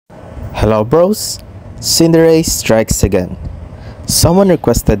Hello bros, Cinderace strikes again. Someone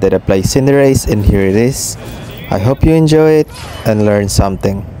requested that I play Cinderace and here it is. I hope you enjoy it and learn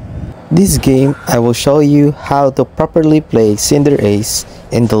something. This game I will show you how to properly play Cinderace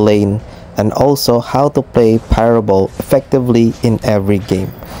in the lane and also how to play Pyroball effectively in every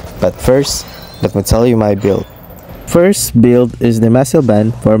game. But first, let me tell you my build. First build is the Muscle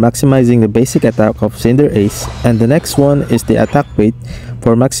Band for maximizing the basic attack of Cinderace, and the next one is the attack weight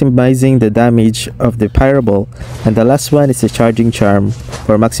for maximizing the damage of the Pyroball, and the last one is the Charging Charm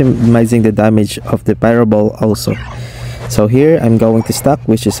for maximizing the damage of the Pyroball also. So here I'm going to stock,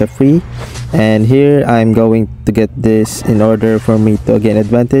 which is a free, and here I'm going to get this in order for me to gain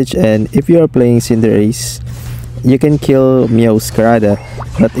advantage. And if you are playing Cinderace, you can kill Meowscarada,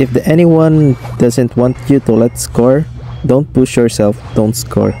 but if anyone doesn't want you to let score, don't push yourself, don't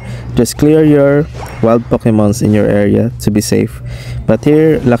score. Just clear your wild Pokemons in your area to be safe. But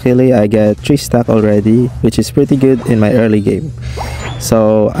here, luckily, I get 3 stack already, which is pretty good in my early game.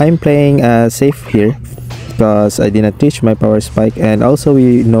 So I'm playing safe here because I did not reach my power spike, and also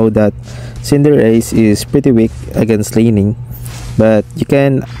we know that Cinderace is pretty weak against laning, but you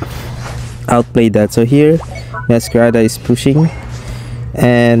can outplay that. So here Meowscarada is pushing,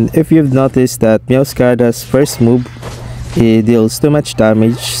 and if you've noticed that Meowscarada's first move, it deals too much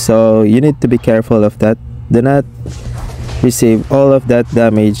damage, so you need to be careful of that. Do not receive all of that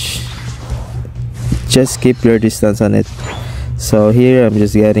damage, just keep your distance on it. So here I'm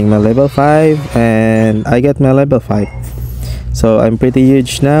just getting my level 5 and I get my level 5, so I'm pretty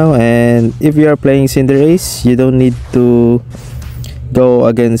huge now. And if you are playing Cinderace, you don't need to go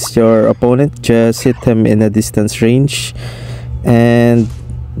against your opponent, just hit him in a distance range and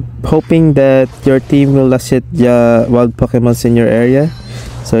hoping that your team will last hit the wild Pokemons in your area.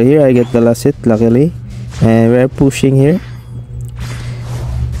 So here I get the last hit luckily, and we're pushing here,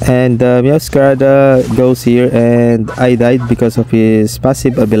 and Meowscarada goes here, and I died because of his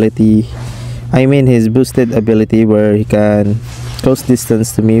passive ability, I mean his boosted ability where he can close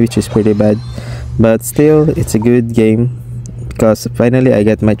distance to me, which is pretty bad, but still it's a good game because finally I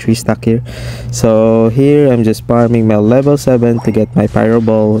get my 3 stack here. So here I'm just farming my level 7 to get my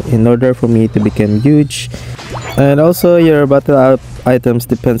Pyroball in order for me to become huge. And also your battle up items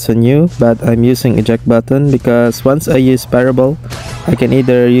depends on you, but I'm using eject button because once I use Pyroball, I can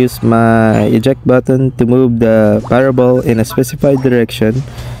either use my eject button to move the Pyroball in a specified direction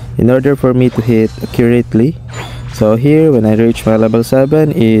in order for me to hit accurately. So here when I reach my level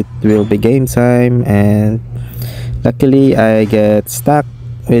 7, it will be game time, and luckily I get stacked,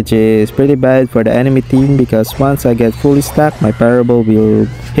 which is pretty bad for the enemy team because once I get fully stacked, my Pyroball will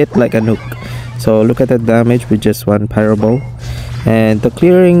hit like a nuke. So look at that damage with just 1 Pyroball, and the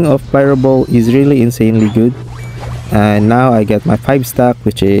clearing of Pyroball is really insanely good. And now I get my 5 stack,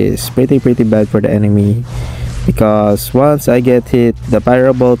 which is pretty bad for the enemy because once I get hit the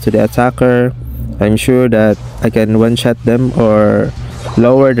Pyroball to the attacker, I'm sure that I can one-shot them or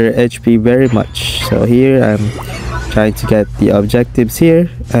lower their HP very much. So here I'm trying to get the objectives here,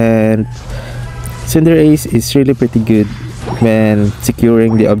 and Cinderace is really pretty good when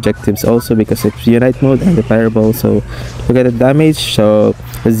securing the objectives also because it's Unite mode and the Pyroball. So look at the damage. So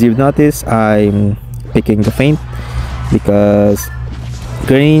as you've noticed, I'm picking the Feint because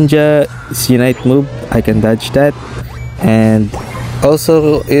Greninja is Unite move, I can dodge that. And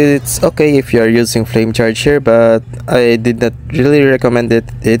also it's okay if you are using Flame Charge here, but I did not really recommend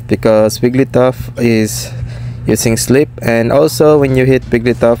it because Wigglytuff is using Sleep, and also when you hit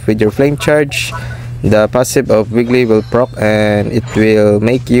Wigglytuff with your Flame Charge, the passive of Wiggly will proc and it will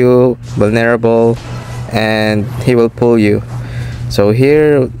make you vulnerable and he will pull you. So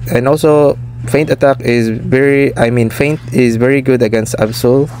here, and also Feint attack is Feint is very good against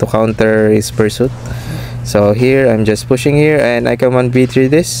Absol to counter his pursuit. So here I'm just pushing here and I can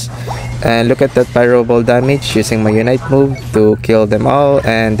 1v3 this, and look at that Pyroball damage using my Unite move to kill them all.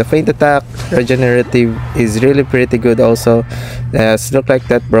 And the Feint attack regenerative is really pretty good also. Look like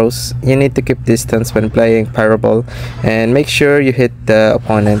that bros, you need to keep distance when playing Pyroball and make sure you hit the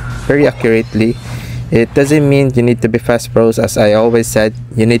opponent very accurately. It doesn't mean you need to be fast bros, as I always said,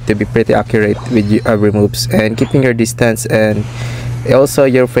 you need to be pretty accurate with your every moves and keeping your distance, and also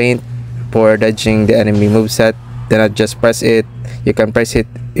your Feint for dodging the enemy moveset. Do not just press it, you can press it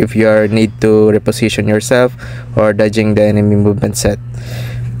if you need to reposition yourself or dodging the enemy movement set.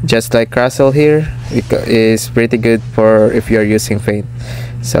 Just like Crustle here, it is pretty good for if you are using Feint.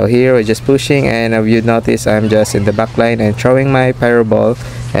 So here we're just pushing, and if you notice I'm just in the back line and throwing my Pyroball,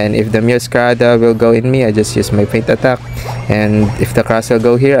 and if the Meowscarada will go in me, I just use my Feint attack, and if the Crustle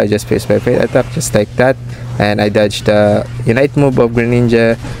go here, I just use my Feint attack just like that, and I dodge the Unite move of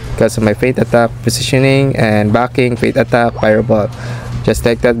Greninja because of my Feint attack, positioning, and backing, Feint attack, Pyroball. Just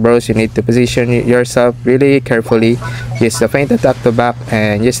like that, bros, you need to position yourself really carefully. Use the Feint attack to back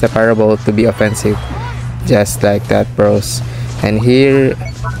and use the Pyroball to be offensive. Just like that, bros. And here,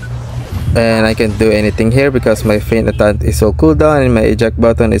 and I can't do anything here because my Feint attack is on cooldown and my eject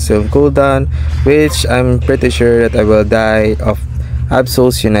button is on cooldown, which I'm pretty sure that I will die of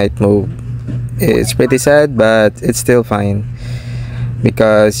Absol's Unite move. It's pretty sad, but it's still fine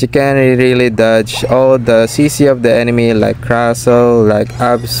because you can really dodge all the CC of the enemy like Crastle, like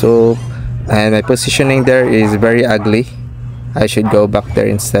Absol, and my positioning there is very ugly. I should go back there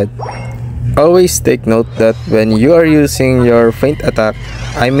instead. Always take note that when you are using your Feint attack,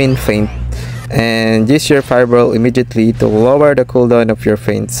 I mean Feint, and use your Fireball immediately to lower the cooldown of your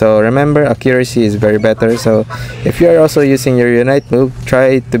Feint. So remember, accuracy is very better. So if you are also using your Unite move,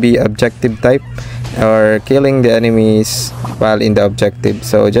 try to be objective type or killing the enemies while in the objective.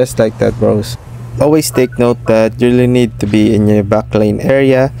 So just like that, bros. Always take note that you really need to be in your backlane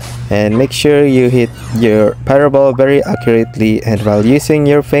area and make sure you hit your Pyroball very accurately, and while using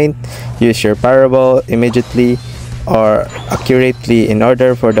your Feint, use your Pyroball immediately or accurately in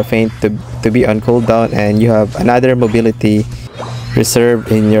order for the Feint to be on cooldown and you have another mobility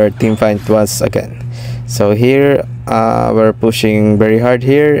reserved in your team fight once again. So here we're pushing very hard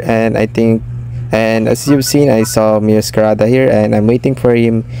here, and I think, and as you've seen, I saw Masquerada here and I'm waiting for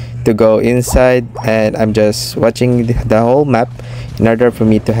him to go inside, and I'm just watching the whole map in order for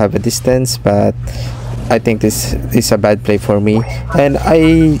me to have a distance, but I think this is a bad play for me, and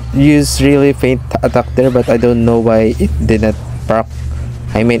I use really Feint attack there, but I don't know why it did not proc.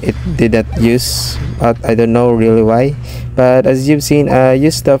 I mean, it did not use, but I don't know really why. But as you've seen, I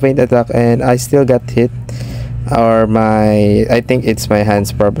used the Feint attack and I still got hit. Or I think it's my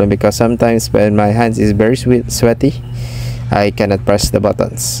hands problem, because sometimes when my hands is very sweaty, I cannot press the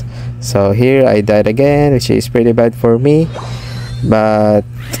buttons. So here I died again, which is pretty bad for me, but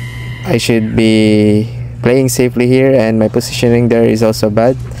I should be playing safely here, and my positioning there is also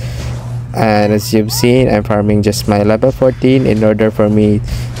bad. And as you've seen, I'm farming just my level 14 in order for me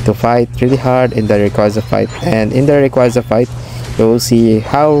to fight really hard in the Rayquaza fight. And in the Rayquaza fight, you will see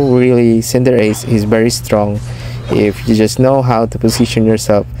how really Cinderace is very strong if you just know how to position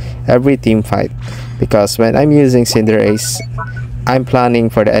yourself every team fight. Because when I'm using Cinderace, I'm planning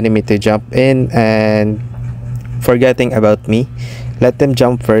for the enemy to jump in and forgetting about me. Let them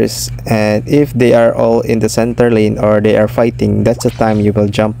jump first, and if they are all in the center lane or they are fighting, that's the time you will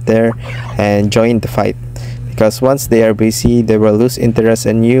jump there and join the fight. Because once they are busy, they will lose interest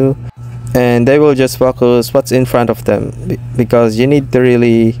in you and they will just focus what's in front of them, because you need to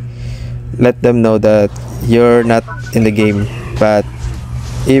really let them know that you're not in the game, but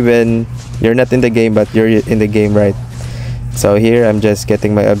even you're not in the game, but you're in the game, right? So here I'm just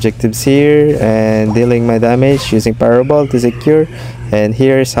getting my objectives here and dealing my damage using Pyroball to secure. And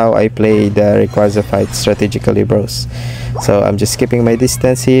here's how I play the Rayquaza fight strategically, bros. So I'm just keeping my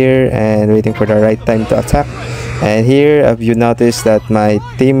distance here and waiting for the right time to attack. And here, have you noticed that my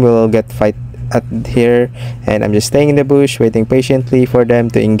team will get fight at here, and I'm just staying in the bush waiting patiently for them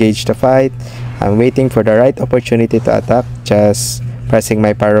to engage the fight. I'm waiting for the right opportunity to attack, just pressing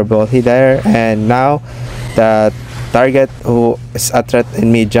my Pyroball there. And now the target who is a threat in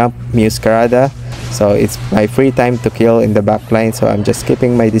me jump Masquerada, so it's my free time to kill in the back line. So I'm just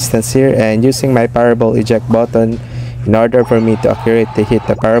keeping my distance here and using my Pyroball eject button in order for me to accurately hit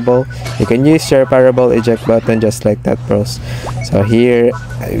the Pyroball. You can use your Pyroball eject button just like that, bros. So here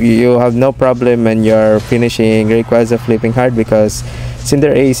you have no problem when you're finishing Rayquaza flipping hard, because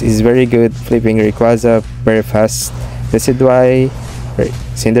Cinderace is very good flipping Rayquaza very fast. This is why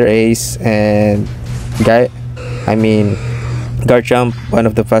Cinderace and Garchomp, one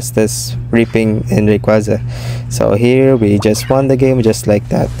of the fastest ripping in Rayquaza. So here we just won the game just like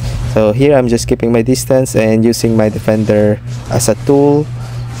that. So here I'm just keeping my distance and using my defender as a tool,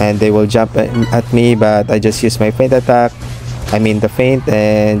 and they will jump at me, but I just use my Feint attack, the Feint,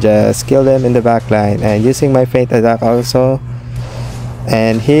 and just kill them in the back line, and using my Feint attack also.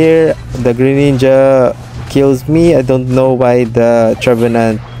 And here the Greninja kills me. I don't know why the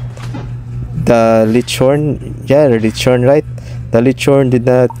Trevenant, the Lichorn, the Lichorn, right? The Lichorn did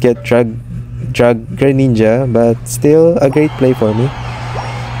not get drag Greninja, but still a great play for me.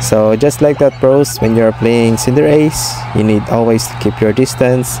 So just like that, bros, when you're playing Cinderace, you need always to keep your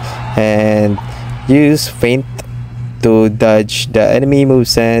distance and use Feint to dodge the enemy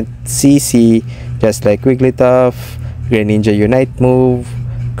moveset, CC, just like Wigglytuff, Greninja Unite move,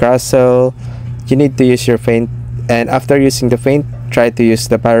 Crastle. You need to use your Feint, and after using the Feint, try to use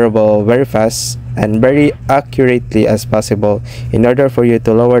the Pyroball very fast and very accurately as possible in order for you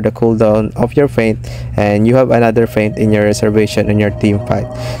to lower the cooldown of your feint, and you have another feint in your reservation in your team fight.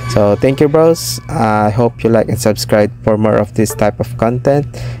 So thank you, bros. I hope you like and subscribe for more of this type of content,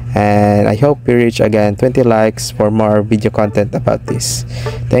 and I hope we reach again 20 likes for more video content about this.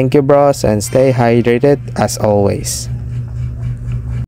 Thank you, bros, and stay hydrated as always.